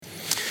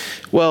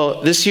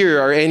Well, this year,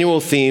 our annual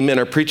theme in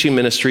our preaching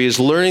ministry is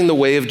learning the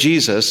way of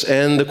Jesus.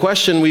 And the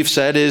question we've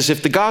said is,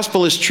 if the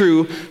gospel is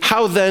true,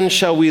 how then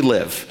shall we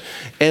live?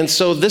 And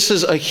so this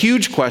is a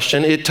huge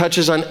question. It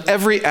touches on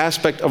every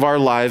aspect of our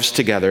lives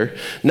together,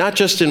 not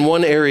just in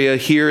one area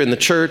here in the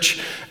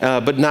church,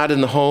 but not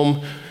in the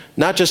home,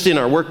 not just in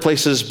our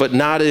workplaces, but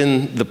not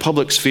in the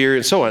public sphere,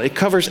 and so on. It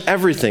covers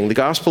everything. The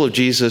gospel of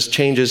Jesus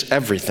changes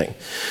everything.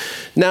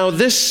 Now,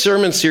 this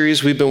sermon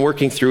series we've been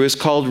working through is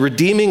called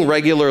Redeeming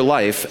Regular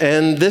Life,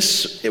 and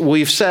this,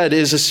 we've said,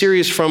 is a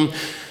series from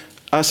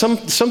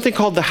something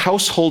called the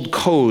household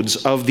codes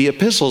of the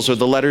epistles or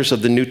the letters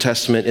of the New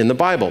Testament in the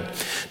Bible.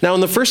 Now,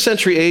 in the first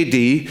century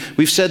AD,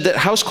 we've said that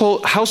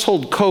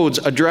household codes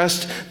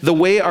addressed the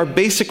way our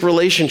basic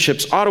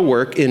relationships ought to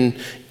work, in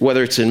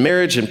whether it's in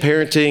marriage and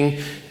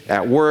parenting,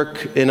 at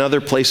work, in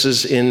other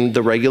places in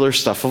the regular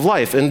stuff of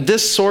life. And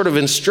this sort of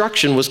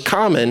instruction was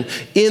common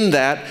in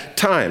that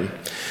time.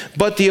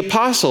 But the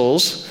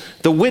apostles,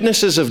 the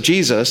witnesses of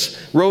Jesus,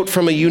 wrote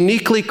from a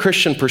uniquely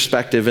Christian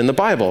perspective in the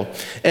Bible.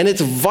 And it's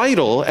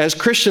vital as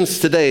Christians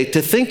today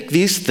to think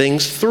these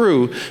things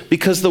through,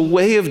 because the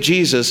way of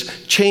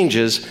Jesus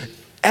changes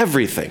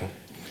everything.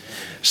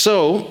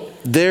 So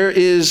there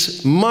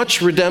is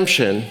much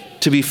redemption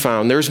to be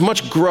found. There's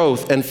much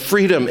growth and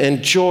freedom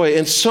and joy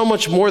and so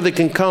much more that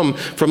can come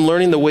from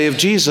learning the way of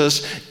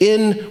Jesus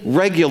in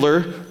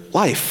regular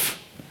life.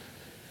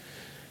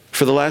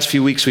 For the last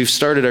few weeks, we've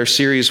started our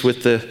series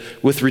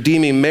with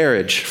redeeming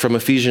marriage from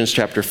Ephesians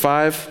chapter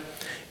 5.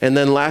 And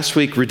then last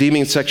week,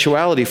 redeeming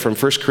sexuality from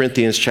 1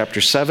 Corinthians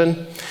chapter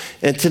 7.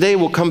 And today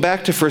we'll come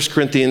back to 1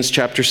 Corinthians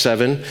chapter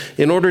 7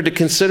 in order to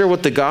consider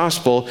what the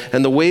gospel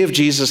and the way of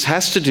Jesus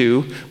has to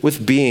do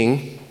with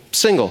being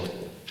single.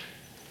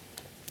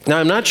 Now,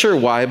 I'm not sure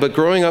why, but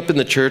growing up in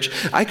the church,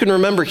 I can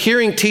remember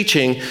hearing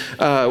teaching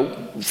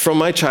from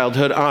my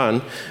childhood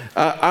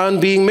on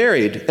being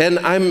married.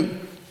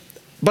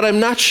 But I'm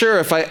not sure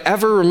if I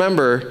ever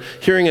remember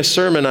hearing a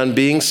sermon on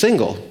being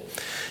single.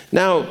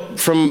 Now,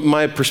 from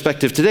my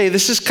perspective today,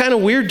 this is kind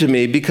of weird to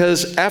me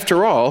because,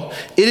 after all,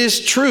 it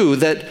is true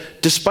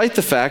that despite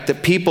the fact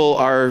that people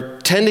are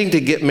tending to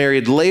get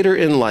married later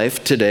in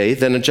life today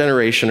than a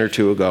generation or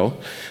two ago,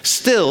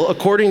 still,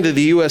 according to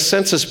the U.S.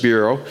 Census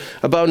Bureau,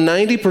 about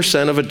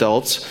 90% of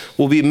adults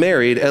will be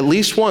married at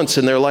least once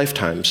in their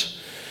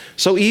lifetimes.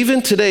 So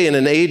even today, in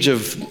an age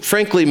of,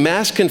 frankly,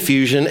 mass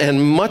confusion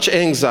and much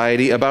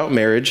anxiety about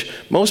marriage,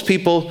 most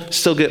people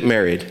still get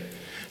married.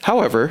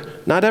 However,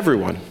 not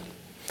everyone.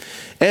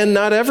 And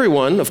not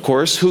everyone, of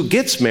course, who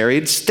gets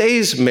married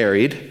stays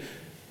married,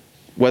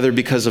 whether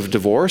because of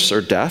divorce or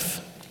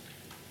death.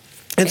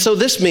 And so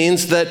this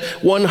means that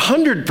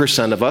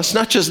 100% of us,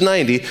 not just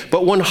 90,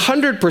 but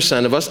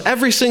 100% of us,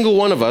 every single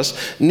one of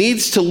us,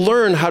 needs to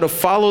learn how to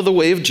follow the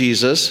way of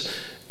Jesus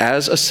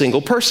as a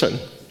single person.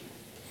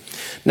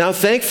 Now,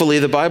 thankfully,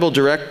 the Bible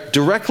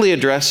directly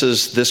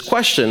addresses this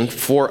question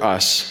for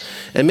us.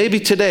 And maybe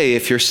today,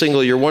 if you're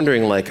single, you're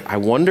wondering, I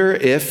wonder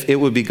if it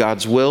would be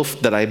God's will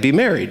that I be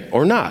married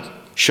or not.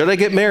 Should I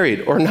get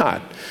married or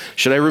not?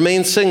 Should I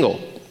remain single?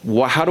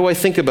 How do I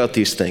think about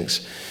these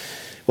things?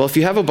 Well, if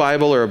you have a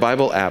Bible or a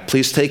Bible app,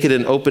 please take it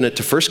and open it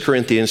to 1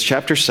 Corinthians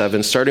chapter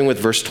 7, starting with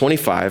verse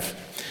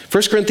 25.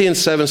 1 Corinthians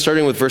 7,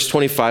 starting with verse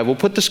 25. We'll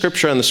put the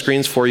scripture on the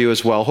screens for you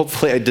as well.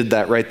 Hopefully I did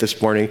that right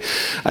this morning.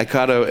 I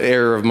caught an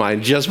error of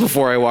mine just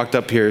before I walked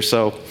up here,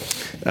 so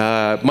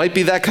might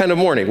be that kind of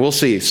morning. We'll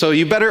see. So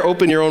you better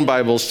open your own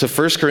Bibles to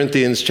 1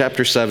 Corinthians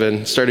chapter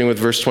 7, starting with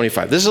verse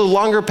 25. This is a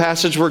longer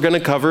passage we're going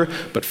to cover,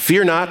 but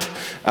fear not.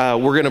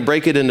 We're going to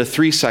break it into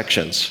three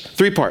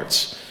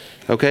parts.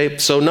 Okay,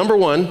 so number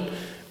one,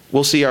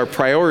 we'll see our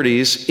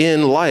priorities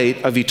in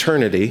light of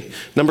eternity.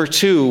 Number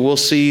two, we'll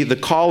see the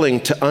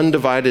calling to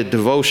undivided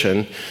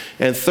devotion.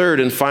 And third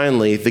and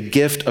finally, the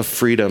gift of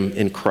freedom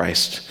in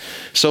Christ.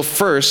 So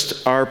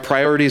first, our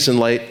priorities in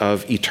light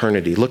of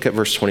eternity. Look at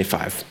verse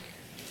 25.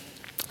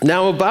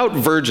 Now about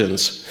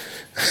virgins,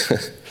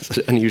 it's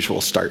an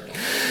unusual start.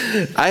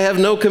 I have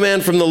no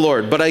command from the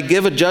Lord, but I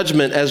give a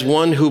judgment as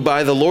one who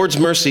by the Lord's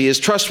mercy is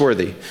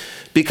trustworthy.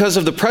 Because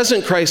of the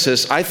present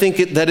crisis, I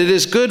think that it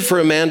is good for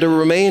a man to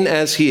remain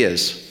as he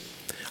is.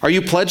 Are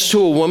you pledged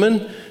to a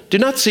woman? Do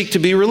not seek to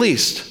be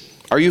released.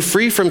 Are you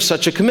free from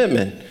such a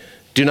commitment?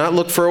 Do not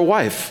look for a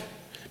wife.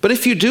 But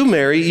if you do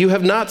marry, you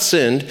have not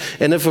sinned,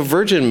 and if a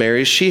virgin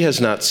marries, she has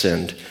not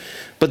sinned.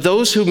 But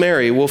those who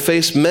marry will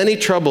face many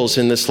troubles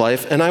in this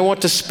life, and I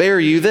want to spare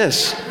you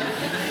this.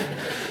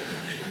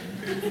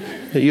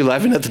 Are you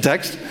laughing at the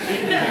text?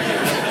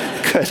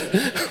 Good.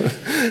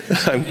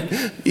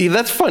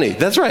 That's funny.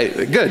 That's right.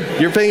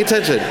 Good. You're paying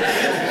attention. I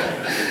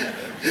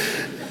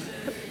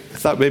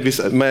thought maybe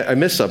I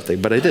missed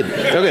something, but I didn't.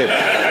 Okay.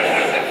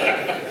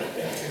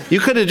 You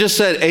could have just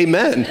said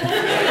amen.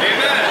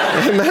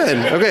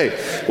 Amen. Okay.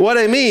 What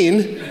I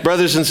mean,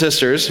 brothers and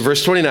sisters,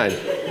 verse 29,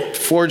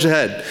 forge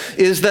ahead,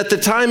 is that the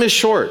time is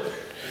short.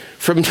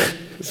 From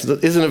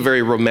Isn't a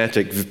very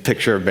romantic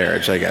picture of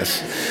marriage, I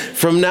guess.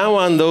 From now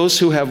on, those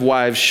who have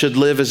wives should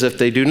live as if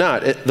they do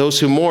not. Those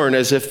who mourn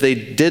as if they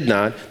did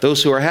not.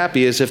 Those who are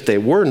happy as if they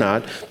were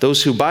not.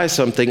 Those who buy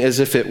something as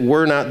if it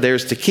were not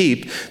theirs to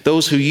keep.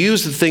 Those who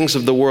use the things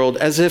of the world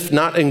as if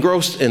not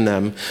engrossed in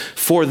them.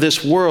 For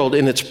this world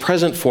in its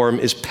present form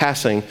is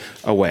passing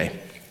away.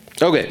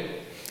 Okay,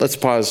 let's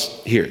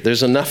pause here.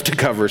 There's enough to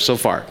cover so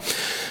far.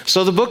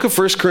 So the book of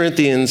 1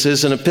 Corinthians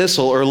is an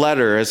epistle or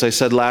letter, as I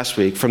said last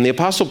week, from the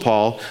Apostle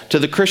Paul to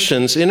the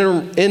Christians in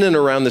and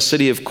around the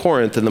city of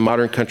Corinth in the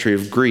modern country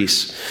of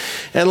Greece.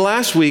 And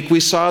last week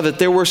we saw that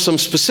there were some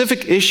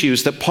specific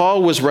issues that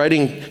Paul was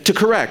writing to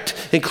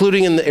correct,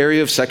 including in the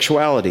area of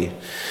sexuality.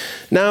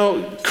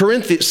 Now,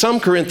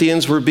 some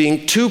Corinthians were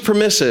being too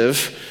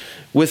permissive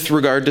with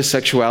regard to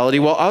sexuality,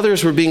 while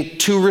others were being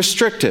too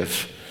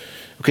restrictive.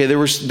 Okay, there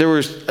was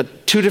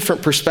two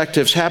different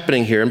perspectives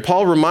happening here, and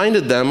Paul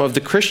reminded them of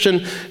the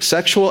Christian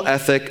sexual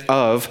ethic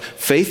of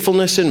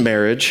faithfulness in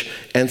marriage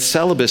and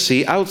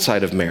celibacy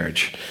outside of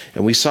marriage.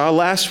 And we saw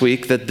last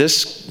week that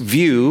this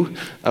view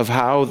of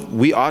how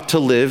we ought to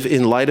live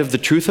in light of the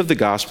truth of the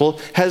gospel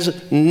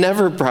has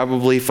never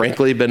probably,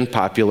 frankly, been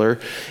popular.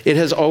 It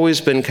has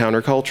always been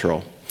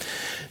countercultural.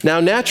 Now,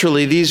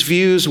 naturally, these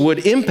views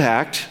would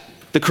impact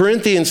the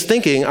Corinthians'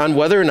 thinking on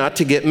whether or not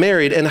to get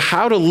married and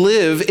how to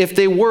live if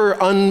they were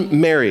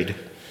unmarried.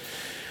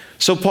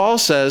 So Paul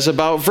says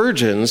about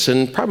virgins,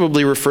 and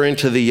probably referring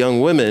to the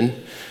young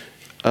women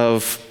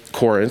of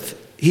Corinth,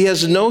 he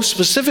has no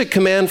specific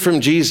command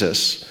from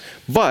Jesus,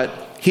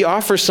 but he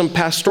offers some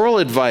pastoral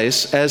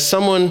advice as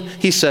someone,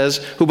 he says,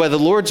 who by the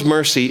Lord's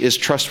mercy is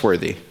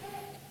trustworthy.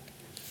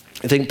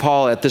 I think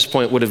Paul at this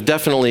point would have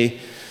definitely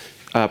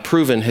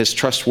proven his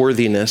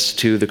trustworthiness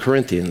to the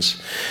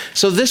Corinthians.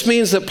 So this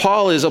means that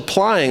Paul is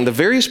applying the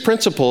various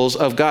principles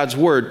of God's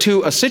word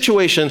to a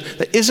situation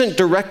that isn't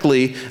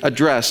directly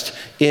addressed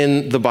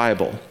in the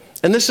Bible.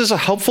 And this is a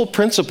helpful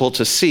principle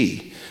to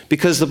see,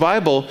 because the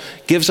Bible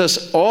gives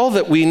us all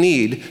that we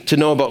need to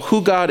know about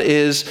who God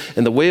is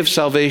and the way of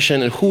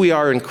salvation and who we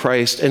are in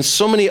Christ and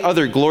so many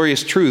other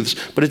glorious truths,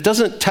 but it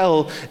doesn't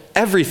tell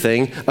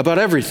everything about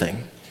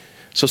everything.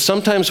 So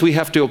sometimes we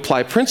have to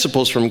apply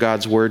principles from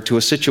God's word to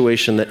a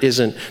situation that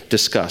isn't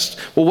discussed.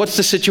 Well, what's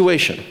the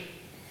situation?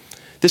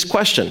 This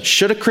question,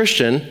 should a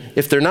Christian,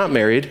 if they're not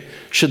married,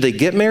 should they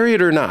get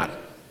married or not?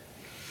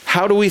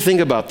 How do we think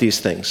about these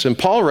things? And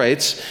Paul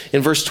writes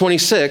in verse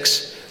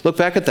 26, look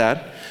back at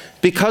that,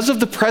 because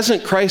of the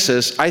present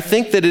crisis, I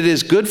think that it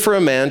is good for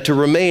a man to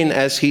remain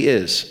as he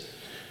is.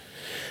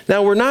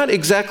 Now, we're not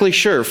exactly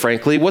sure,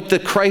 frankly, what the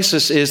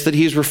crisis is that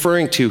he's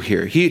referring to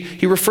here.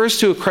 He refers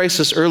to a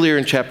crisis earlier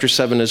in chapter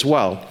 7 as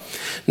well.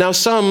 Now,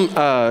 some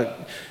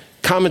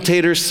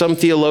commentators, some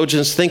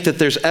theologians think that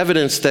there's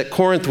evidence that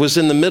Corinth was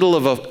in the middle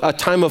of a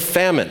time of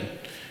famine.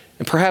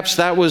 And perhaps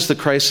that was the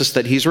crisis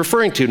that he's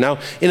referring to. Now,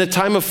 in a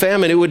time of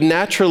famine, it would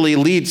naturally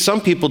lead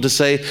some people to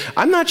say,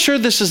 I'm not sure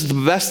this is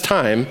the best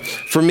time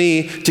for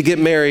me to get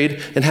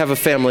married and have a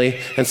family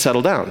and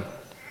settle down.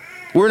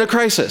 We're in a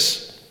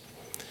crisis.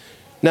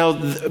 Now,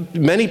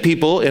 many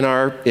people in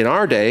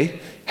our day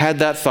had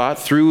that thought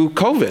through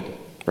COVID,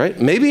 right?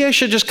 Maybe I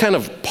should just kind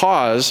of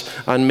pause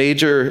on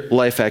major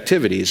life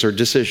activities or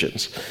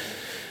decisions.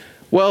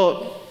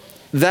 Well,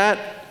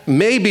 that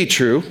may be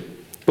true,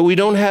 but we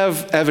don't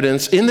have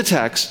evidence in the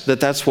text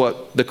that that's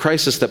what the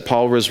crisis that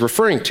Paul was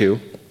referring to.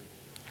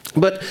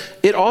 But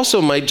it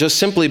also might just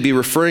simply be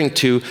referring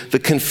to the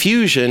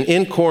confusion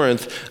in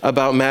Corinth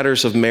about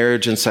matters of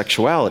marriage and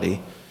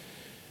sexuality.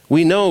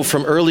 We know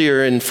from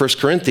earlier in 1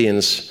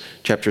 Corinthians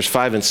chapters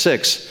 5 and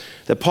 6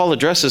 that Paul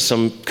addresses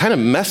some kind of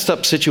messed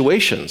up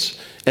situations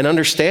and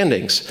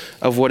understandings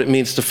of what it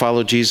means to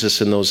follow Jesus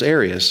in those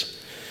areas.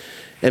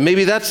 And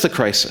maybe that's the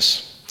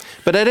crisis.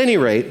 But at any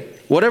rate,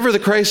 whatever the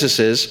crisis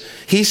is,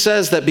 he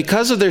says that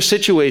because of their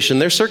situation,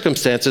 their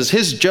circumstances,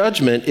 his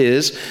judgment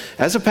is,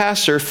 as a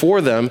pastor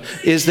for them,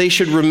 is they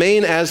should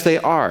remain as they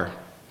are.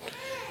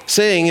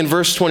 Saying in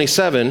verse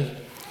 27,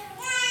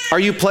 are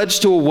you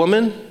pledged to a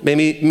woman?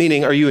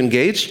 Meaning, are you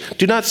engaged?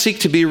 Do not seek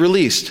to be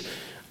released.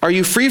 Are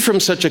you free from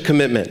such a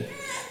commitment?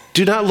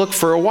 Do not look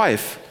for a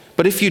wife.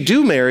 But if you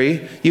do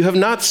marry, you have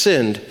not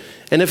sinned.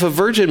 And if a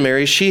virgin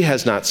marries, she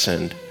has not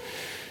sinned.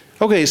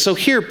 Okay, so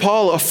here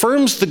Paul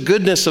affirms the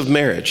goodness of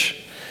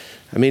marriage.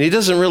 I mean, he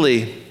doesn't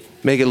really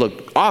make it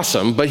look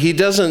awesome, but he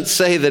doesn't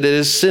say that it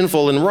is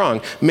sinful and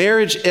wrong.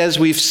 Marriage, as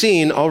we've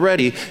seen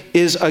already,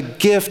 is a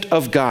gift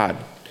of God.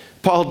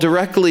 Paul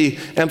directly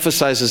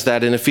emphasizes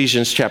that in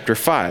Ephesians chapter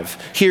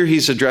 5. Here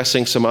he's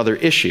addressing some other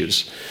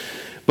issues.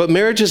 But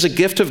marriage is a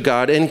gift of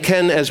God and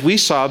can, as we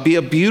saw, be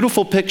a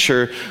beautiful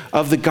picture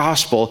of the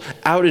gospel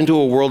out into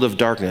a world of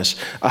darkness.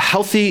 A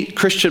healthy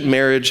Christian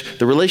marriage,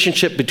 the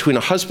relationship between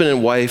a husband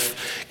and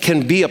wife,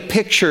 can be a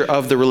picture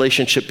of the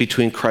relationship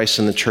between Christ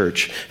and the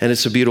church, and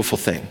it's a beautiful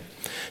thing.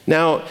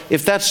 Now,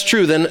 if that's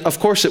true, then of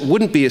course it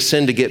wouldn't be a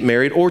sin to get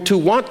married or to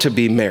want to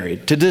be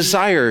married, to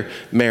desire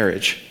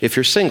marriage if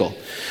you're single.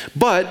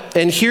 But,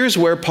 and here's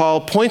where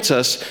Paul points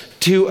us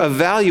to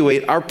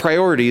evaluate our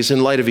priorities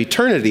in light of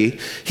eternity.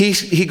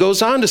 He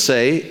goes on to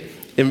say,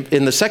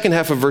 in the second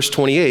half of verse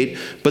 28,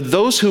 but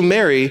those who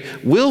marry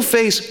will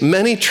face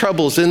many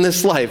troubles in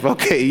this life.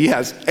 Okay,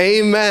 yes,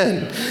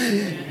 amen.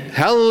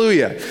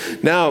 Hallelujah.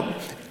 Now,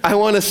 I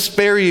want to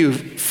spare you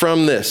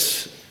from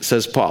this,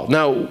 says Paul.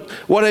 Now,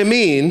 what I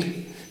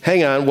mean,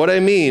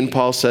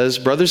 Paul says,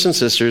 brothers and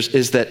sisters,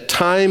 is that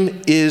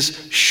time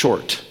is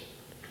short.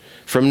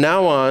 From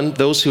now on,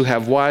 those who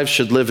have wives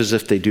should live as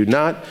if they do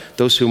not,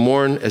 those who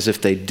mourn as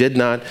if they did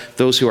not,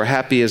 those who are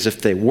happy as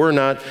if they were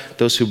not,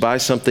 those who buy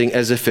something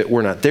as if it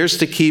were not theirs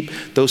to keep,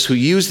 those who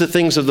use the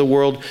things of the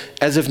world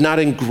as if not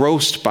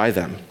engrossed by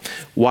them.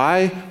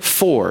 Why?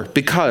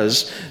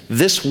 Because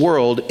this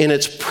world in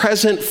its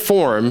present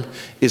form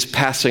is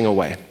passing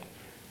away.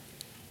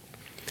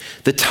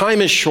 The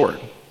time is short.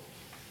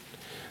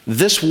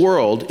 This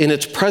world in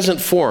its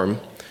present form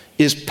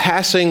is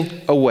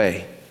passing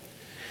away.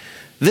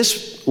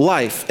 This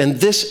life and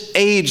this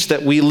age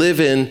that we live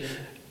in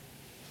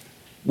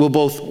will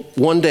both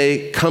one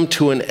day come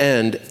to an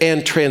end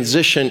and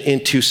transition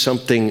into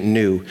something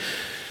new.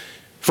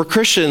 For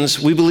Christians,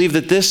 we believe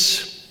that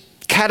this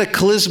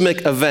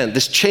cataclysmic event,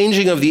 this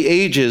changing of the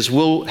ages,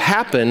 will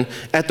happen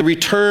at the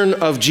return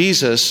of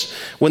Jesus,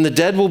 when the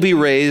dead will be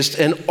raised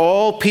and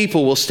all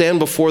people will stand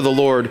before the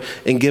Lord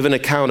and give an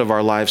account of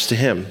our lives to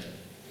Him.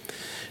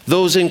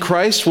 Those in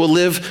Christ will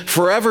live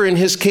forever in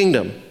His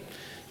kingdom.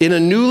 In a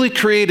newly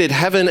created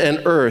heaven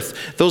and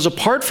earth, those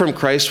apart from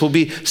Christ will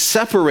be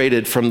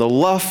separated from the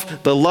love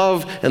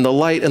and the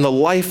light and the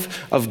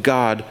life of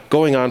God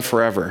going on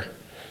forever,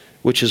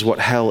 which is what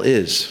hell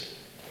is.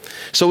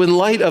 So in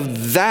light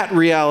of that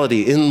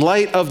reality, in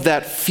light of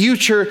that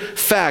future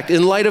fact,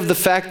 in light of the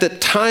fact that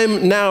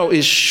time now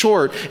is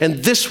short and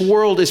this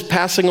world is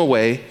passing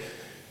away,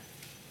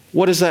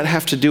 what does that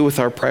have to do with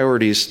our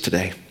priorities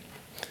today?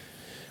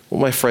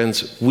 Well, my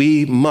friends,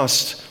 we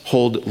must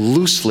hold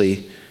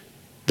loosely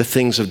the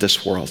things of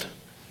this world,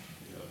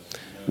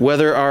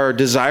 whether our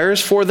desires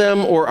for them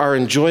or our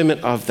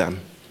enjoyment of them.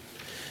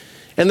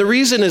 And the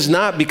reason is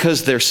not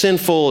because they're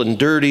sinful and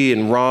dirty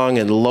and wrong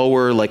and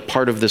lower, like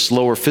part of this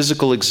lower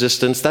physical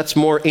existence. That's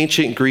more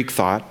ancient Greek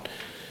thought.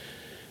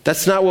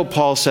 That's not what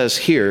Paul says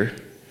here.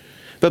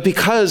 But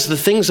because the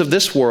things of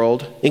this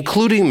world,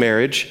 including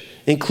marriage,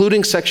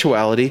 including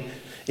sexuality,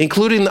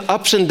 including the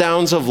ups and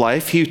downs of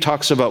life. He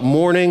talks about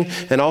mourning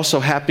and also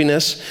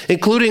happiness,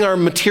 including our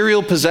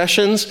material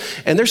possessions.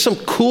 And there's some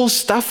cool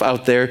stuff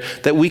out there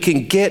that we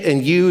can get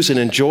and use and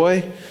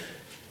enjoy.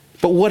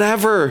 But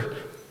whatever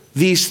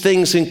these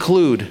things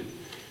include,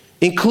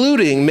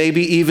 including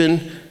maybe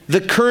even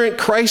the current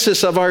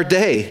crisis of our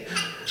day.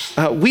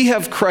 We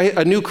have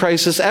a new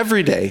crisis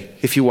every day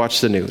if you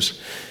watch the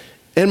news,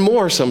 and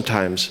more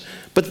sometimes.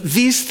 But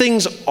these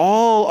things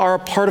all are a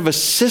part of a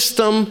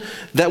system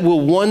that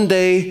will one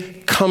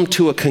day come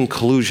to a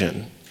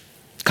conclusion,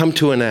 come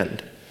to an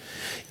end.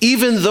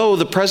 Even though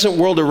the present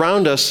world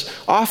around us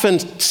often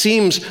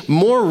seems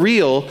more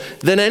real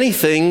than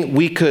anything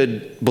we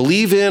could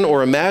believe in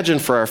or imagine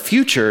for our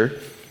future,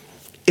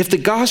 if the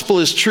gospel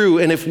is true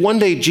and if one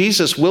day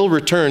Jesus will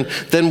return,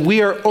 then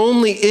we are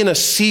only in a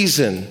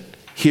season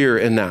here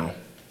and now.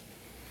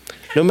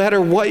 No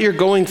matter what you're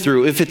going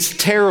through, if it's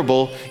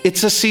terrible,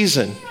 it's a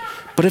season.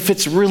 But if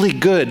it's really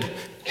good,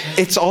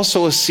 it's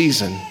also a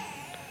season.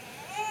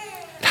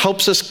 It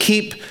helps us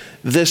keep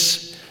the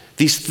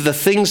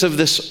things of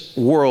this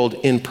world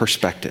in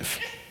perspective.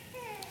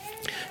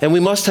 And we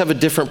must have a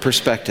different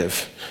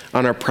perspective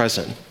on our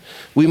present.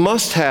 We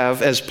must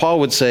have, as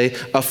Paul would say,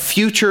 a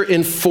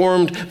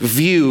future-informed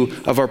view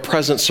of our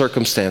present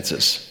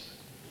circumstances,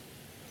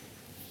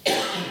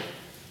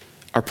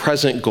 our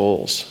present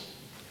goals,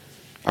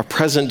 our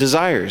present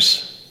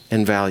desires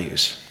and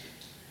values.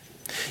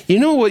 You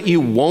know what you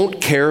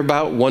won't care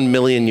about 1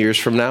 million years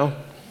from now?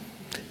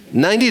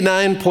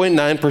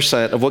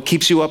 99.9% of what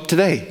keeps you up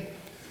today.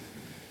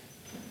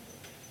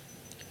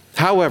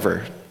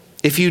 However,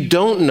 if you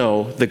don't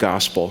know the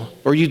gospel,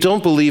 or you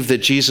don't believe that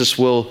Jesus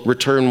will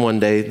return one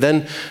day,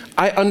 then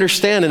I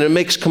understand, and it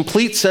makes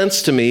complete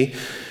sense to me,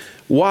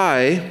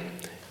 why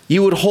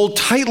you would hold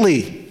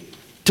tightly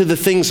to the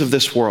things of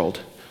this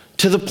world,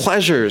 to the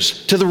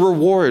pleasures, to the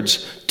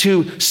rewards,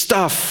 to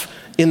stuff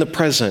in the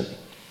present.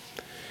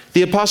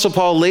 The Apostle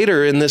Paul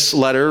later in this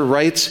letter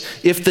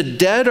writes, if the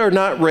dead are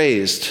not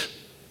raised,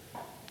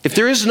 if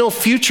there is no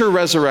future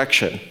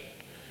resurrection,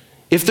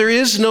 if there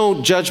is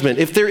no judgment,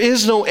 if there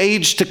is no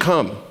age to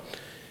come,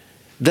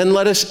 then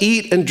let us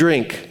eat and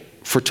drink,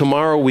 for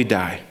tomorrow we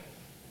die.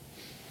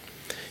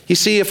 You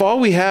see, if all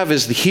we have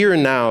is the here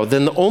and now,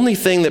 then the only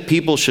thing that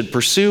people should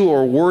pursue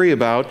or worry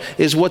about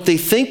is what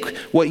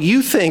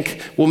you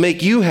think will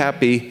make you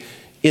happy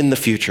in the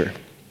future.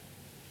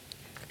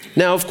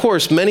 Now, of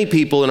course, many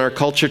people in our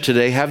culture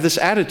today have this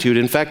attitude.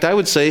 In fact, I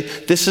would say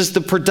this is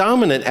the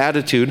predominant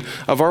attitude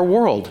of our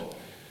world.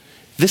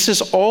 This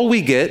is all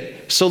we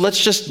get, so let's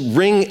just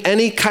wring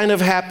any kind of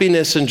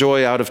happiness and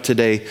joy out of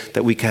today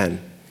that we can.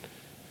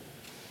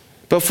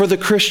 But for the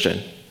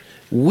Christian,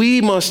 we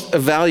must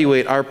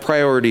evaluate our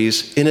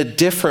priorities in a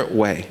different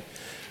way.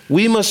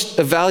 We must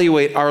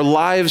evaluate our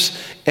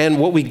lives and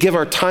what we give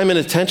our time and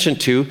attention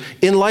to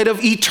in light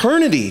of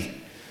eternity,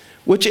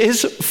 which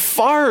is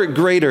far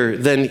greater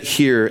than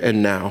here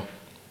and now.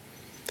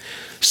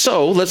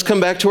 So let's come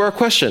back to our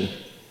question.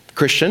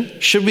 Christian,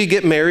 should we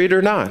get married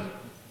or not?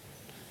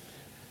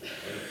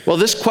 Well,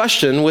 this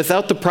question,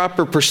 without the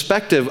proper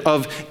perspective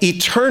of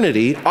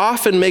eternity,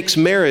 often makes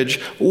marriage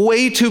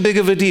way too big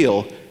of a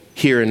deal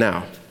here and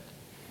now.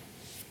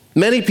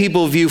 Many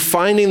people view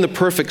finding the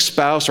perfect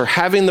spouse or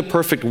having the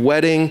perfect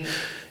wedding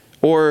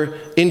or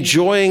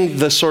enjoying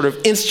the sort of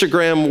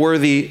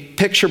Instagram-worthy,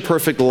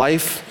 picture-perfect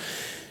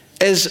life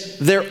as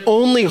their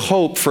only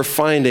hope for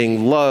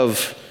finding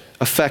love,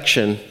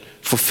 affection,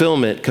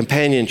 fulfillment,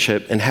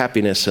 companionship, and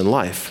happiness in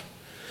life.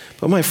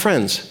 But my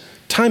friends,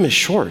 time is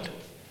short.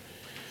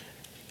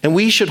 And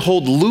we should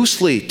hold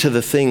loosely to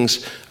the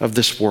things of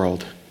this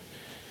world.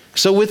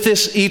 So with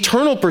this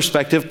eternal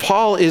perspective,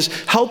 Paul is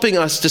helping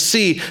us to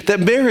see that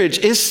marriage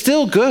is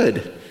still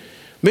good.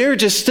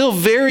 Marriage is still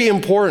very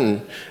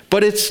important,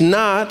 but it's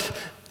not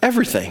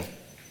everything.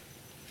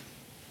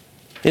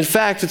 In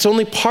fact, it's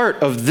only part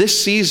of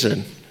this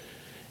season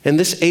and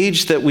this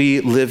age that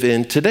we live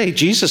in today.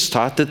 Jesus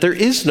taught that there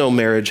is no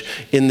marriage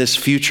in this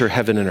future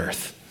heaven and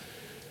earth.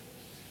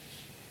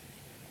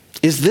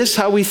 Is this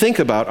how we think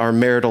about our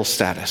marital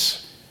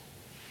status?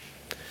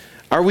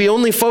 Are we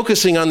only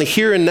focusing on the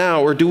here and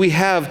now, or do we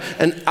have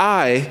an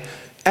eye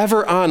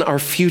ever on our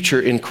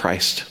future in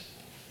Christ?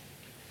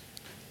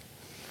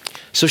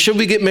 So should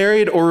we get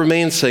married or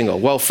remain single?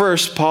 Well,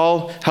 first,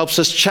 Paul helps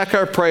us check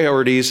our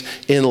priorities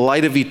in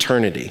light of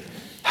eternity.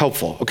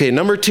 Helpful. Okay,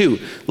 number 2,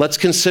 let's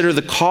consider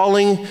the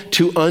calling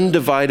to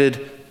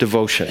undivided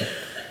devotion.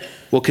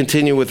 We'll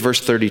continue with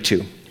verse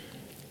 32.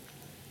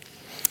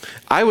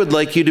 I would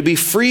like you to be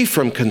free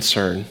from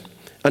concern.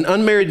 An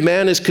unmarried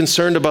man is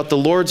concerned about the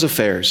Lord's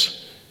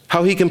affairs,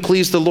 how he can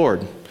please the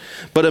Lord.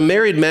 But a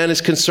married man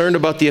is concerned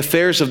about the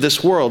affairs of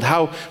this world,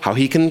 how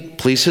he can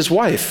please his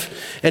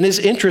wife, and his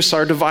interests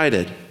are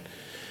divided.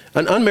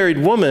 An unmarried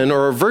woman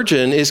or a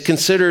virgin is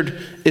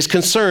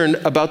concerned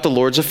about the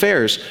Lord's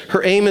affairs.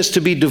 Her aim is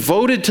to be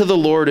devoted to the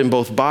Lord in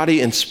both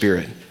body and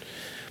spirit.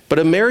 But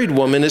a married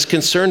woman is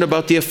concerned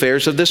about the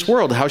affairs of this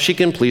world, how she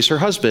can please her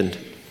husband.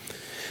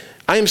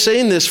 I am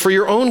saying this for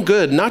your own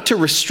good, not to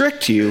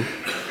restrict you,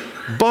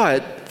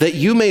 but that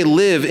you may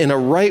live in a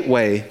right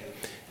way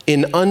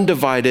in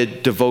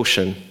undivided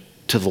devotion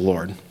to the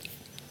Lord.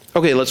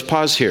 Okay, let's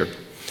pause here.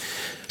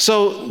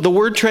 So the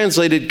word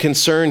translated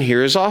concern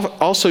here is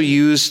also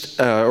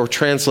used or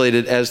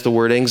translated as the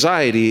word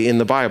anxiety in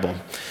the Bible.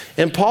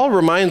 And Paul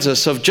reminds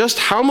us of just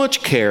how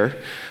much care,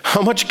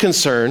 how much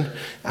concern,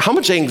 how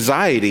much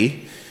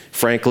anxiety,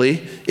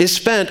 frankly, is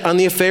spent on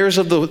the affairs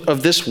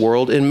of this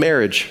world in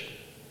marriage.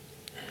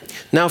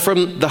 Now,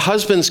 from the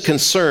husband's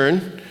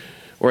concern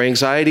or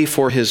anxiety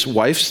for his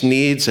wife's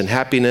needs and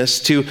happiness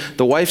to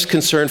the wife's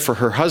concern for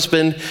her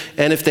husband,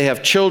 and if they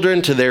have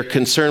children, to their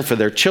concern for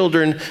their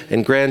children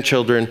and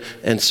grandchildren,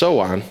 and so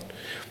on.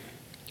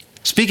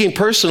 Speaking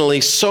personally,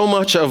 so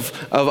much of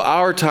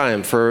our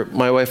time for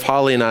my wife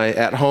Holly and I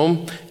at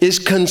home is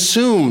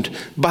consumed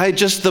by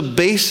just the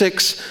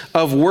basics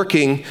of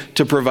working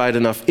to provide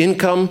enough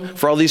income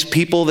for all these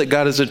people that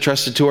God has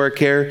entrusted to our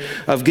care,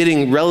 of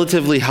getting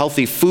relatively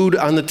healthy food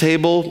on the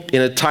table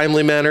in a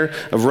timely manner,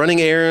 of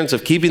running errands,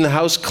 of keeping the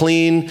house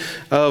clean,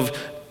 of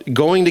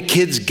going to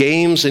kids'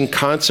 games and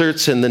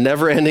concerts and the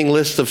never-ending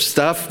list of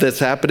stuff that's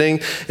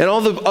happening, and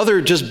all the other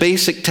just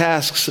basic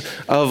tasks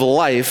of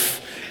life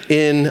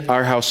in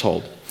our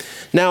household.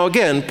 Now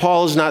again,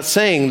 Paul is not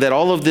saying that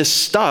all of this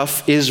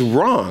stuff is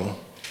wrong,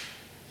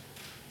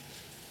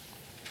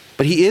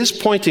 but he is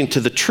pointing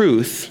to the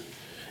truth,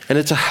 and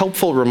it's a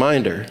helpful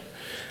reminder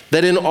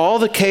that in all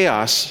the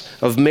chaos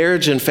of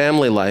marriage and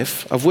family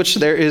life, of which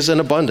there is an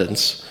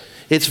abundance,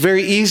 it's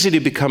very easy to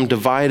become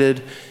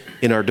divided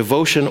in our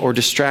devotion or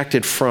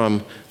distracted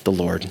from the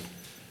Lord.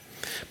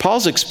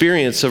 Paul's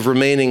experience of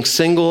remaining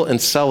single and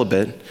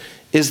celibate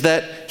is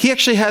that he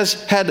actually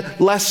has had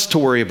less to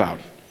worry about,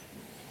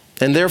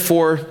 and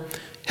therefore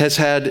has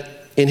had,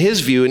 in his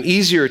view, an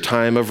easier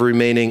time of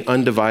remaining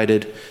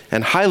undivided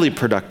and highly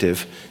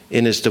productive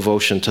in his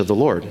devotion to the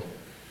Lord.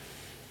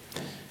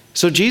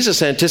 So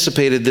Jesus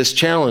anticipated this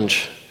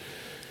challenge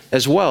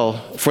as well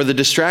for the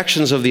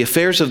distractions of the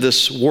affairs of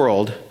this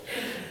world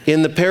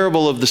in the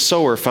parable of the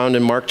sower found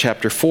in Mark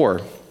chapter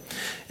 4.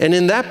 And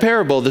in that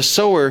parable, the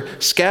sower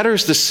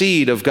scatters the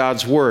seed of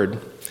God's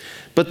word.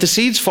 But the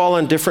seeds fall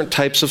on different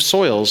types of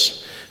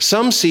soils.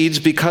 Some seeds,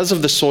 because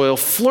of the soil,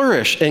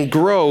 flourish and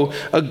grow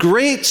a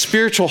great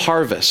spiritual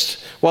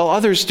harvest, while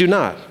others do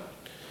not.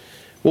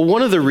 Well,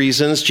 one of the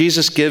reasons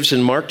Jesus gives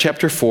in Mark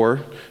chapter 4,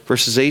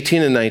 verses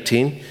 18 and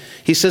 19,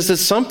 he says that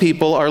some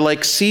people are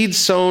like seed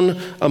sown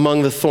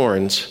among the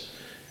thorns.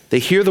 They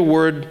hear the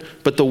word,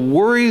 but the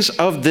worries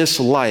of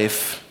this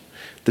life,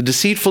 the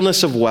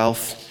deceitfulness of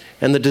wealth,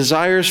 and the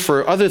desires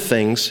for other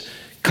things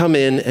come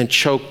in and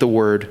choke the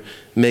word,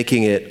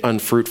 making it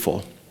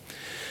unfruitful.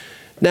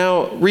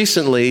 Now,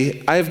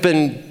 recently, I've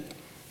been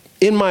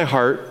in my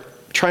heart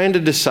trying to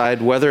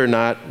decide whether or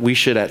not we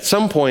should at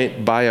some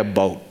point buy a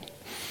boat.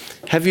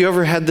 Have you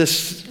ever had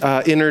this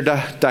inner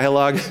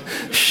dialogue?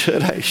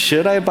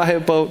 Should I buy a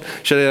boat?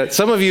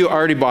 Some of you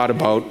already bought a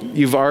boat.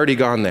 You've already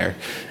gone there.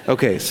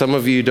 Okay, some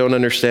of you don't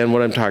understand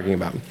what I'm talking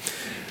about.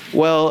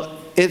 Well,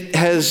 it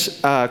has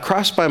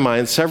crossed my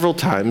mind several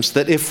times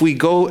that if we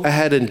go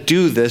ahead and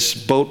do this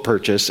boat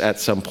purchase at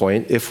some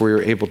point, if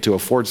we're able to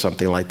afford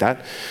something like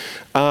that,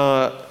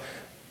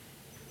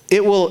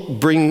 it will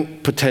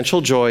bring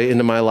potential joy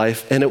into my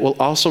life, and it will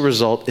also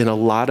result in a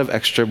lot of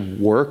extra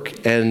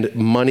work and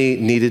money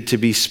needed to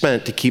be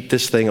spent to keep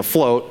this thing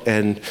afloat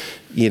and,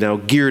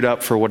 geared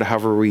up for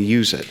however we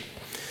use it.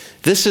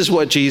 This is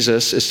what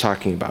Jesus is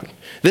talking about.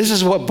 This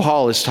is what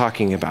Paul is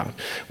talking about.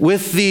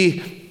 With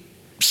the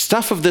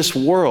stuff of this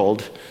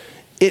world,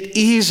 it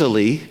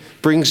easily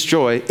brings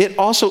joy. It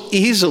also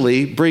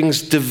easily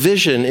brings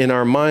division in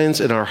our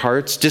minds and our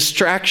hearts,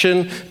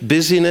 distraction,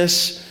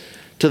 busyness,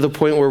 to the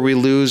point where we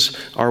lose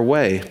our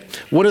way.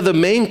 One of the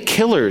main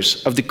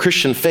killers of the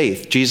Christian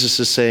faith, Jesus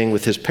is saying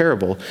with his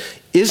parable,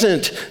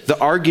 isn't the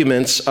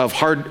arguments of a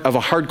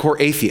hardcore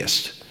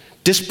atheist,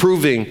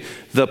 disproving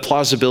the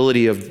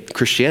plausibility of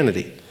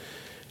Christianity.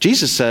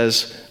 Jesus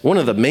says one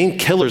of the main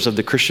killers of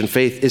the Christian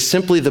faith is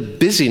simply the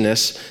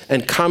busyness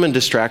and common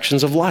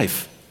distractions of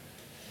life.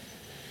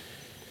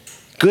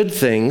 Good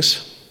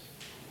things,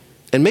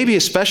 and maybe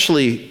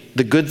especially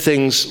the good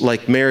things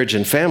like marriage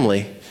and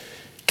family,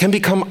 can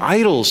become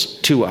idols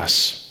to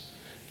us,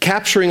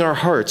 capturing our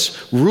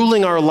hearts,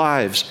 ruling our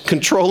lives,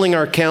 controlling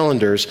our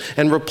calendars,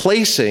 and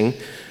replacing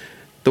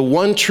the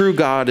one true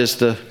God as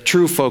the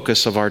true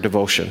focus of our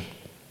devotion.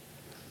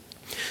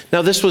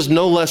 Now, this was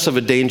no less of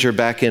a danger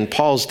back in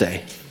Paul's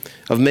day,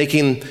 of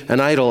making an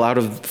idol out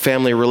of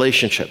family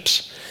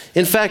relationships.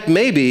 In fact,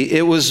 maybe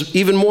it was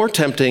even more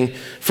tempting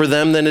for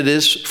them than it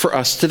is for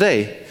us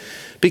today,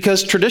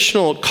 because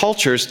traditional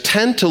cultures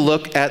tend to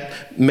look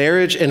at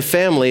marriage and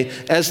family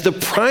as the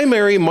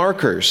primary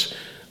markers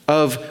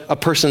of a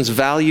person's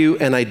value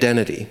and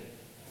identity.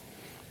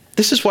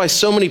 This is why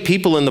so many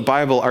people in the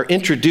Bible are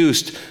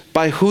introduced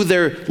by who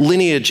their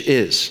lineage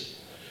is,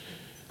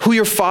 who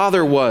your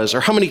father was, or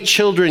how many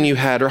children you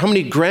had, or how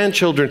many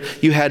grandchildren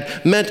you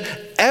had, meant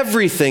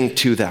everything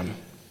to them.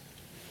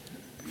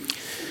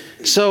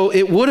 So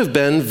it would have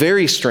been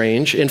very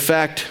strange, in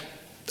fact,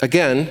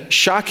 again,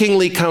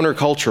 shockingly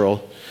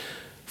countercultural,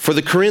 for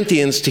the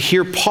Corinthians to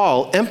hear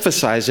Paul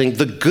emphasizing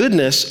the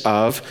goodness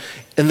of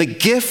and the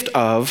gift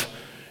of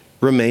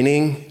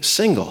remaining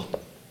single.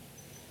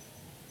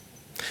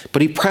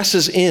 But he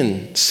presses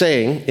in,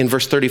 saying in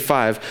verse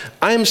 35,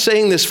 I am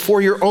saying this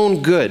for your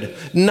own good,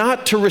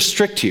 not to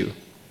restrict you.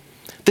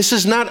 This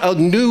is not a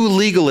new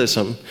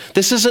legalism.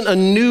 This isn't a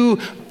new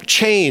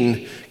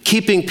chain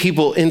keeping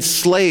people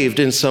enslaved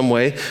in some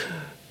way.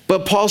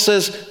 But Paul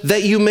says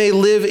that you may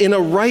live in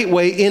a right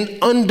way in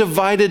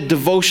undivided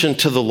devotion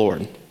to the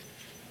Lord.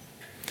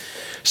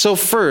 So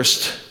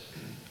first,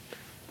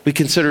 we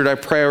considered our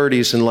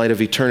priorities in light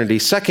of eternity.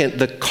 Second,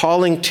 the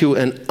calling to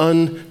an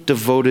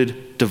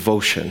undevoted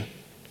devotion.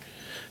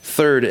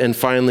 Third, and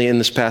finally in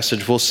this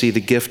passage, we'll see the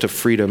gift of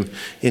freedom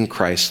in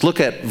Christ. Look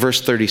at verse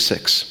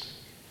 36.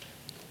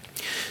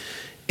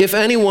 If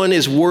anyone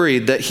is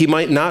worried that he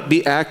might not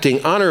be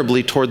acting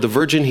honorably toward the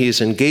virgin he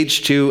is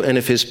engaged to, and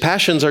if his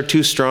passions are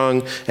too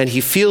strong and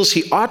he feels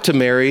he ought to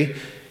marry,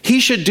 he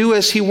should do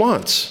as he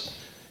wants.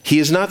 He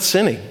is not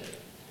sinning.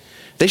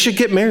 They should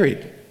get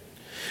married.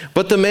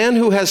 But the man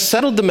who has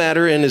settled the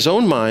matter in his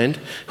own mind,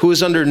 who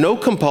is under no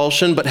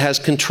compulsion but has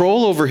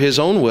control over his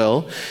own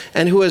will,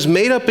 and who has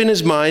made up in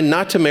his mind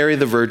not to marry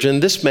the virgin,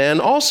 this man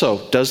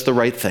also does the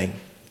right thing.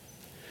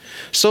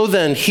 So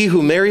then, he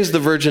who marries the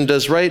virgin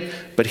does right,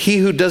 but he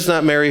who does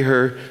not marry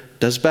her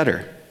does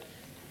better.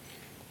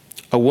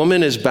 A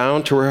woman is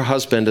bound to her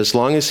husband as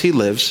long as he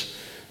lives,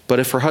 but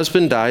if her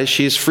husband dies,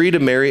 she is free to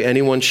marry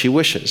anyone she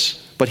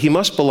wishes, but he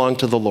must belong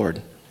to the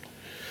Lord.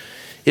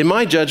 In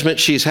my judgment,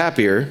 she's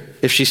happier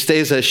if she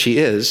stays as she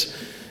is,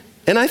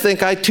 and I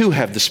think I too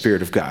have the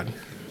Spirit of God.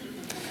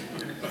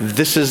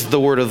 This is the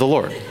word of the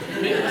Lord.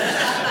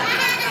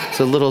 It's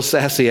a little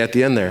sassy at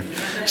the end there.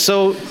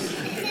 So,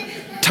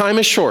 time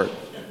is short.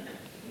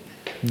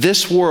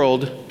 This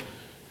world,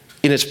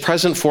 in its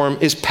present form,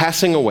 is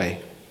passing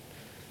away.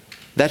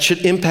 That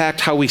should impact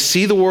how we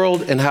see the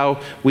world and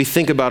how we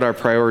think about our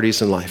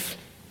priorities in life.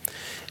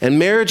 And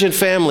marriage and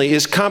family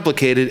is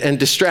complicated and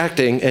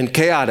distracting and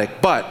chaotic,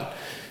 but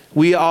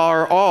we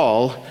are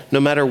all, no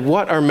matter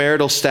what our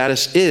marital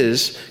status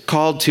is,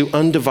 called to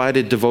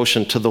undivided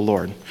devotion to the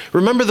Lord.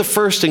 Remember, the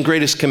first and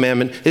greatest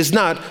commandment is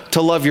not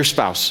to love your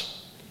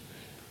spouse.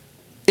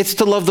 It's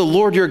to love the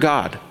Lord your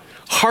God,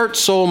 heart,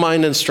 soul,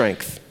 mind, and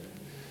strength.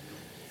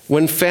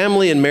 When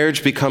family and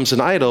marriage becomes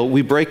an idol,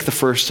 we break the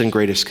first and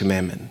greatest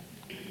commandment.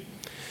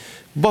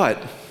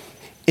 But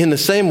in the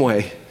same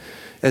way,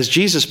 as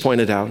Jesus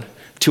pointed out,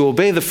 to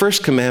obey the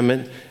first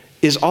commandment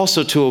is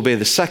also to obey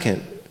the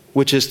second,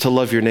 which is to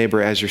love your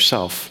neighbor as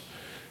yourself,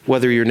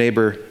 whether your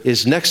neighbor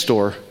is next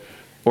door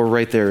or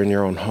right there in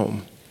your own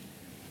home.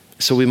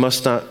 So we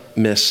must not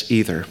miss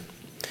either.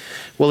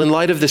 Well, in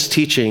light of this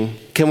teaching,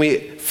 can we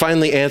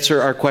finally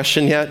answer our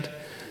question yet?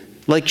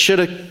 Like, should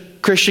a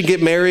Christian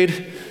get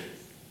married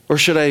or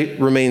should I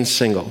remain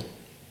single?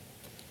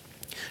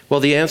 Well,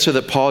 the answer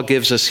that Paul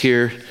gives us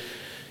here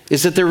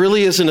is that there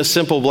really isn't a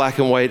simple black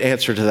and white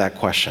answer to that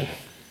question.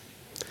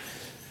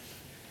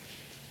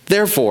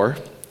 Therefore,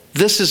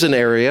 this is an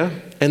area,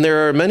 and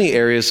there are many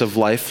areas of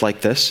life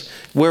like this,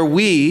 where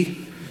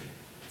we,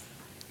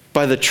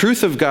 by the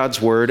truth of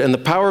God's word and the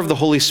power of the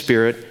Holy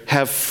Spirit,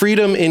 have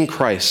freedom in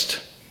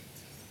Christ.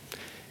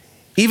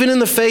 Even in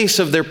the face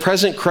of their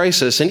present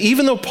crisis, and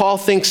even though Paul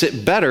thinks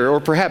it better,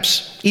 or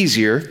perhaps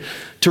easier,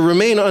 to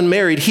remain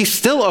unmarried, he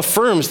still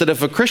affirms that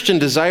if a Christian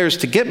desires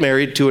to get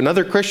married to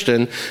another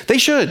Christian, they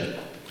should.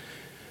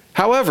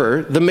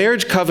 However, the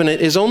marriage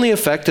covenant is only in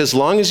effect as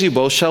long as you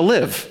both shall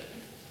live,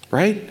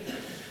 right?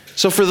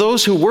 So for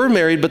those who were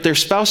married but their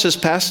spouse has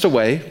passed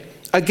away,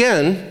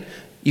 again,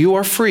 you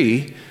are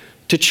free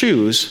to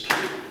choose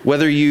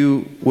whether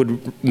you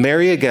would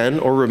marry again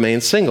or remain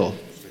single.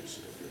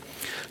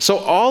 So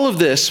all of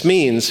this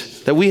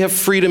means that we have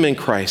freedom in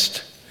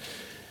Christ.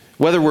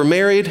 Whether we're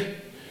married,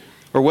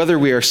 or whether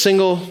we are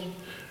single,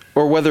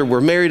 or whether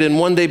we're married and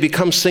one day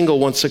become single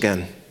once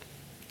again.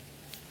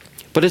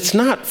 But it's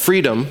not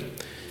freedom,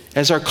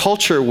 as our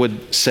culture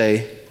would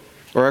say,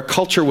 or our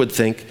culture would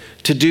think,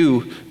 to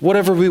do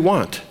whatever we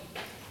want.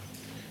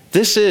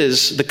 This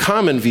is the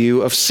common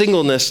view of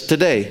singleness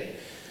today.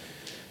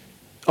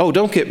 Oh,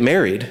 don't get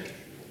married,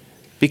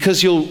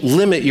 because you'll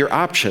limit your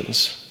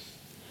options.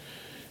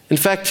 In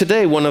fact,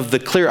 today, one of the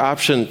clear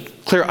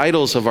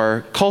idols of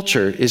our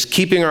culture is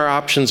keeping our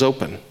options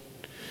open.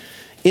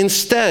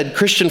 Instead,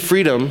 Christian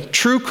freedom,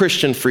 true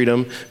Christian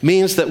freedom,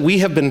 means that we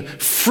have been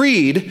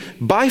freed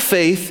by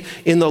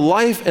faith in the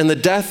life and the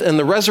death and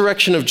the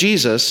resurrection of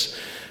Jesus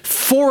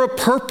for a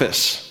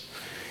purpose.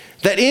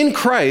 That in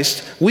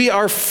Christ, we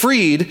are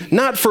freed,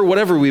 not for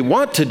whatever we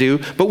want to do,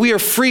 but we are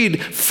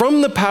freed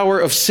from the power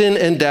of sin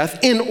and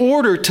death in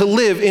order to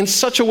live in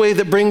such a way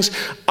that brings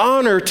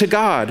honor to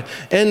God,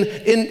 and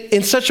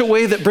in such a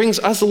way that brings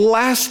us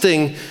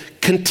lasting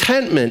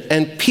contentment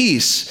and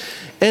peace,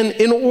 and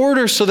in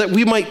order so that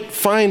we might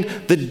find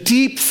the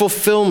deep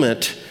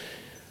fulfillment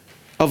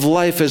of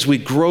life as we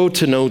grow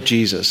to know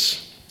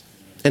Jesus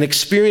and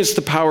experience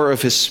the power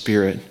of his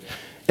Spirit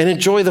and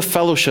enjoy the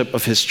fellowship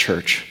of his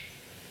church.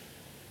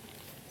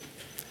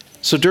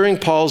 So during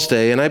Paul's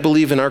day, and I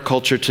believe in our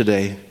culture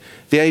today,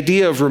 the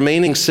idea of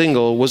remaining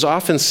single was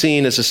often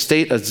seen as a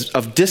state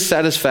of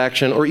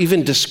dissatisfaction or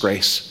even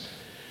disgrace,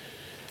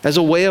 as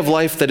a way of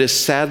life that is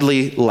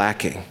sadly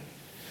lacking.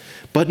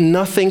 But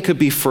nothing could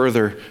be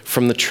further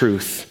from the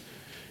truth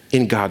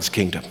in God's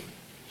kingdom.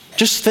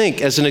 Just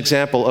think, as an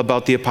example,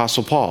 about the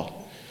Apostle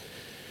Paul.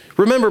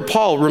 Remember,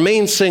 Paul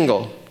remained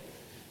single,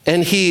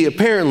 and he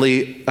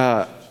apparently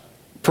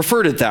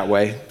preferred it that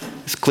way.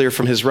 It's clear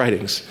from his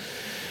writings.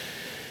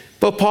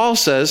 But Paul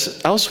says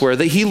elsewhere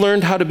that he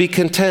learned how to be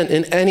content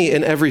in any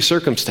and every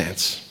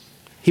circumstance.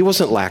 He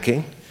wasn't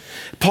lacking.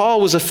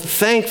 Paul was a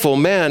thankful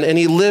man, and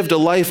he lived a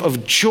life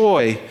of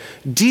joy,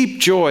 deep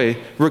joy,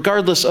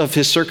 regardless of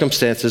his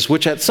circumstances,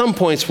 which at some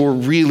points were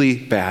really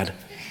bad.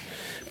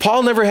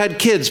 Paul never had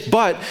kids,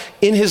 but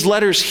in his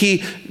letters,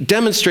 he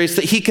demonstrates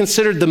that he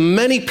considered the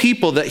many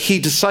people that he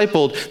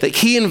discipled, that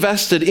he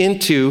invested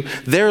into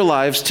their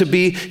lives, to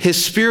be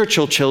his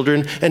spiritual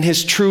children and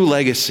his true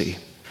legacy.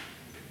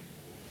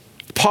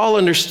 Paul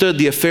understood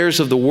the affairs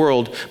of the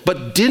world,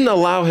 but didn't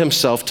allow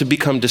himself to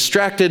become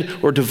distracted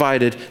or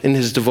divided in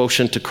his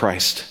devotion to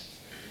Christ.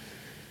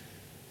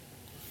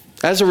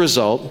 As a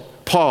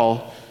result,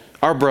 Paul,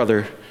 our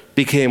brother,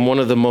 became one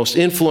of the most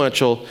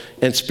influential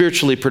and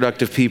spiritually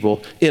productive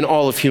people in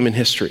all of human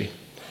history.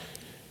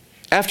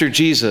 After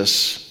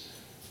Jesus,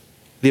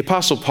 the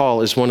Apostle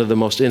Paul is one of the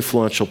most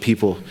influential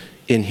people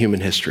in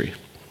human history.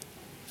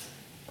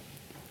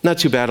 Not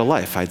too bad a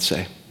life, I'd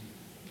say.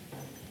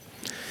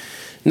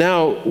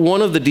 Now,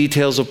 one of the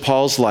details of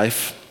Paul's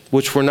life,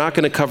 which we're not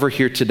going to cover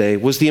here today,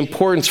 was the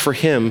importance for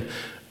him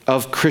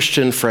of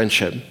Christian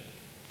friendship.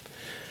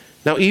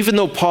 Now, even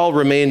though Paul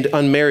remained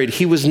unmarried,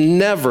 he was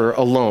never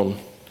alone.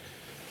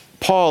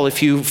 Paul,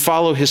 if you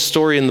follow his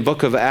story in the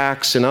book of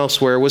Acts and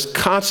elsewhere, was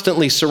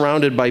constantly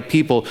surrounded by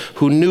people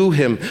who knew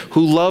him,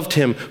 who loved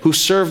him, who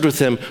served with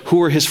him, who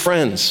were his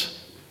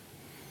friends.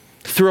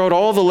 Throughout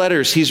all the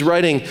letters he's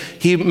writing,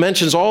 he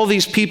mentions all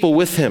these people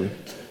with him,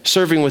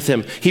 serving with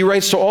him. He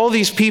writes to all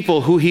these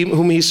people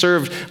whom he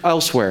served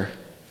elsewhere.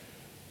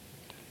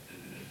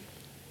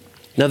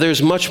 Now,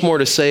 there's much more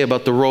to say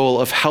about the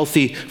role of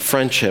healthy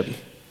friendship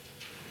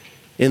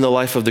in the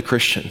life of the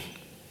Christian,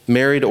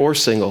 married or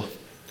single.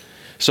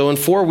 So in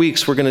 4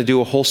 weeks, we're going to do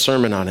a whole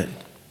sermon on it.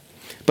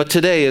 But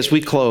today, as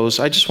we close,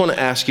 I just want to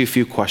ask you a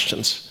few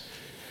questions.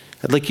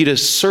 I'd like you to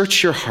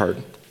search your heart.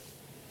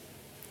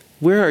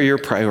 Where are your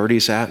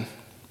priorities at?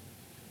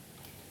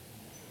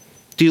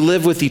 Do you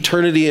live with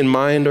eternity in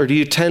mind, or do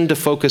you tend to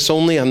focus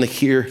only on the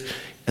here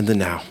and the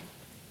now?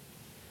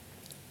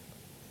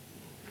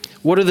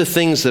 What are the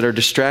things that are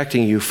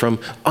distracting you from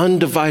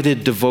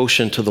undivided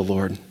devotion to the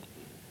Lord?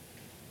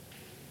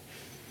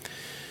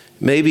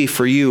 Maybe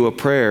for you, a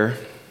prayer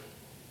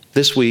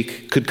this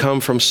week could come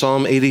from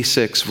Psalm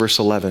 86, verse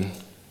 11.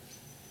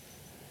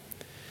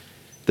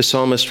 The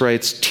psalmist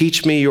writes,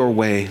 "Teach me your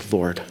way,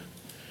 Lord,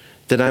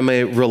 that I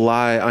may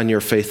rely on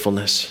your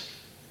faithfulness.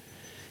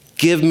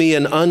 Give me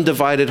an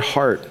undivided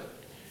heart,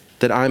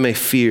 that I may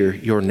fear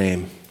your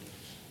name."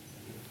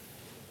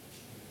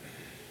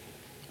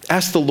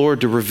 Ask the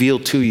Lord to reveal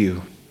to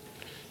you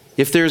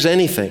if there's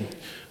anything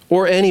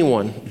or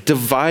anyone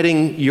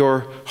dividing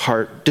your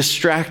heart,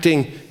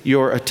 distracting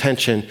your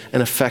attention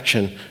and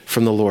affection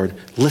from the Lord.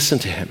 Listen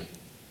to him.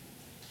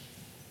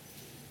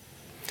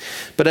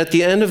 But at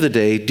the end of the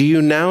day, do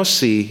you now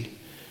see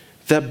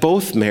that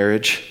both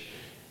marriage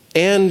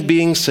and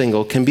being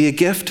single can be a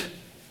gift?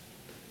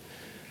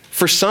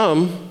 For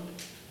some,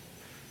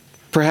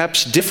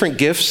 perhaps different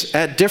gifts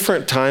at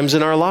different times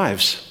in our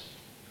lives.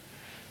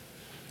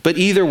 But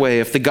either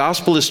way, if the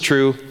gospel is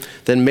true,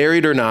 then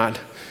married or not,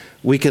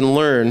 we can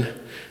learn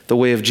the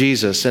way of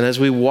Jesus. And as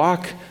we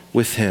walk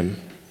with him,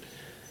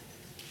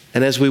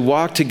 and as we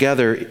walk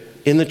together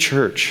in the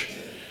church,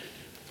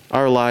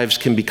 our lives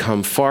can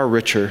become far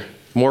richer,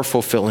 more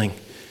fulfilling,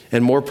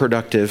 and more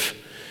productive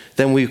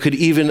than we could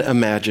even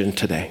imagine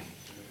today.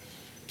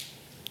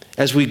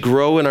 As we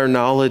grow in our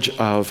knowledge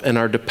of and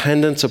our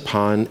dependence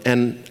upon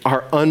and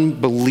our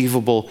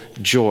unbelievable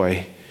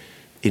joy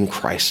in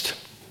Christ.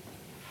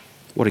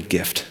 What a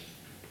gift.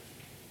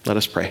 Let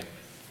us pray.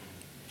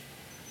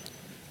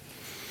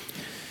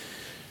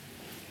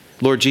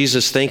 Lord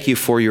Jesus, thank you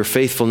for your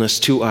faithfulness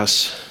to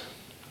us.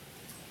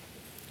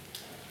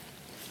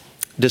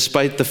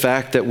 Despite the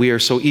fact that we are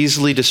so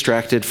easily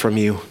distracted from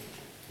you.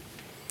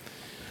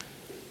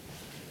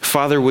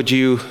 Father, would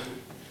you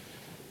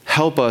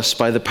help us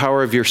by the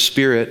power of your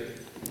Spirit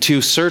to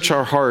search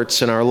our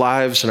hearts and our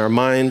lives and our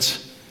minds,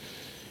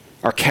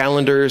 our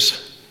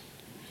calendars,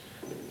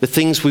 the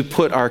things we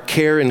put our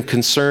care and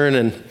concern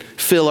and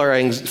fill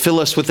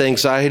us with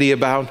anxiety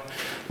about.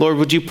 Lord,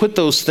 would you put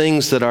those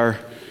things that are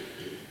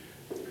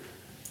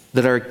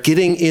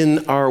getting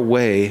in our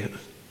way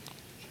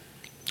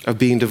of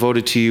being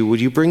devoted to you, would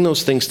you bring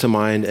those things to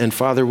mind? And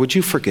Father, would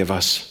you forgive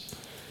us?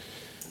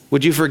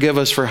 Would you forgive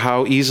us for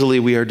how easily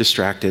we are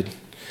distracted,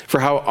 for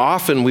how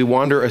often we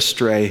wander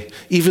astray,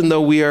 even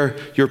though we are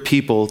your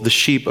people, the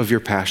sheep of your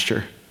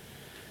pasture.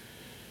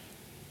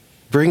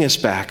 Bring us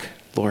back,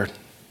 Lord.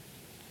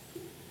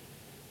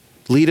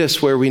 Lead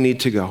us where we need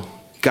to go.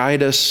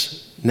 Guide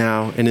us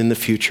now and in the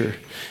future.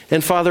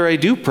 And Father, I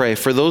do pray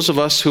for those of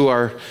us who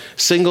are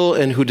single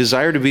and who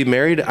desire to be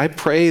married, I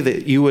pray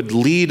that you would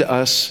lead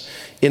us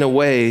in a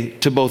way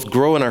to both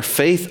grow in our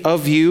faith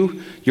of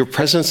you, your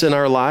presence in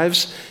our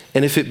lives,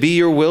 and if it be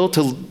your will,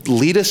 to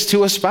lead us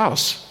to a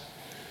spouse.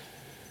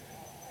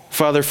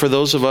 Father, for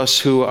those of us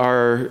who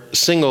are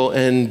single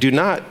and do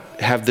not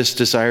have this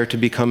desire to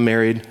become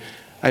married,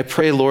 I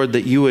pray, Lord,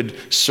 that you would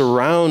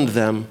surround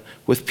them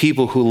with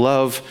people who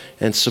love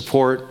and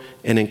support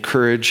and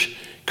encourage,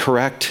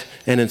 correct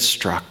and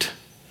instruct.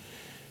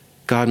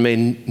 God, may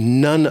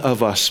none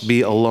of us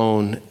be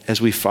alone as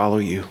we follow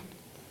you.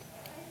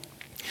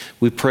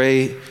 We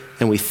pray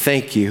and we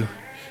thank you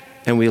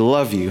and we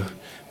love you.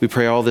 We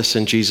pray all this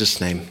in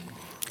Jesus' name.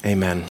 Amen.